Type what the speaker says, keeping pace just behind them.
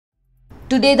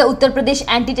Today, the Uttar Pradesh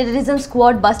Anti-Terrorism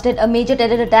Squad busted a major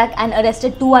terror attack and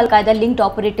arrested two al-Qaeda-linked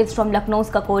operatives from Lucknow's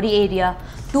Kakori area.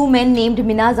 Two men named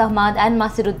Minaz Ahmad and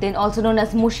Masiruddin, also known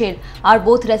as Mushir, are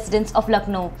both residents of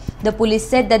Lucknow. The police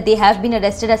said that they have been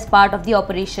arrested as part of the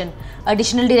operation.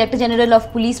 Additional Director General of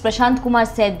Police Prashant Kumar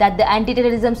said that the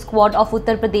Anti-Terrorism Squad of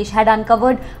Uttar Pradesh had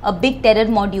uncovered a big terror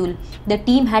module. The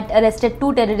team had arrested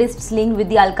two terrorists linked with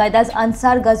the al-Qaeda's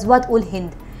Ansar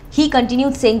Ghazwat-ul-Hind. He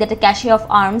continued saying that a cache of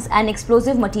arms and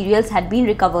explosive materials had been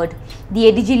recovered. The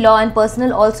ADG Law and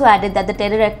Personnel also added that the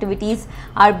terror activities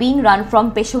are being run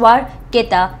from Peshawar,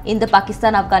 Qaeda in the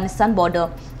Pakistan-Afghanistan border.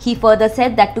 He further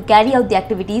said that to carry out the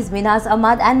activities, Minaz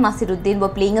Ahmad and Masiruddin were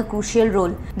playing a crucial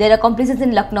role. Their accomplices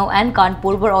in Lucknow and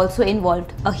Kanpur were also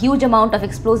involved. A huge amount of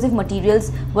explosive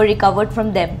materials were recovered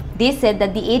from them. They said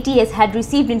that the ATS had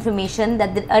received information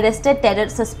that the arrested terror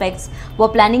suspects were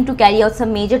planning to carry out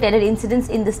some major terror incidents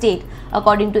in the state.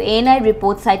 According to ANI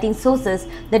reports citing sources,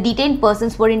 the detained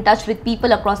persons were in touch with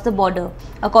people across the border.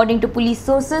 According to police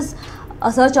sources,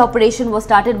 a search operation was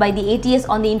started by the ATS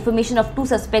on the information of two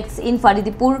suspects in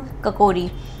Faridipur,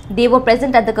 Kakori. They were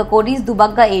present at the Kakori's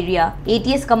Dubagga area.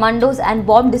 ATS commandos and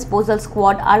bomb disposal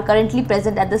squad are currently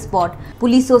present at the spot.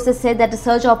 Police sources said that a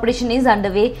search operation is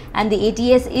underway and the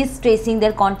ATS is tracing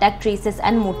their contact traces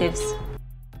and motives.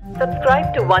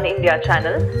 Subscribe to Oneindia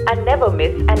channel and never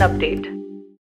miss an update.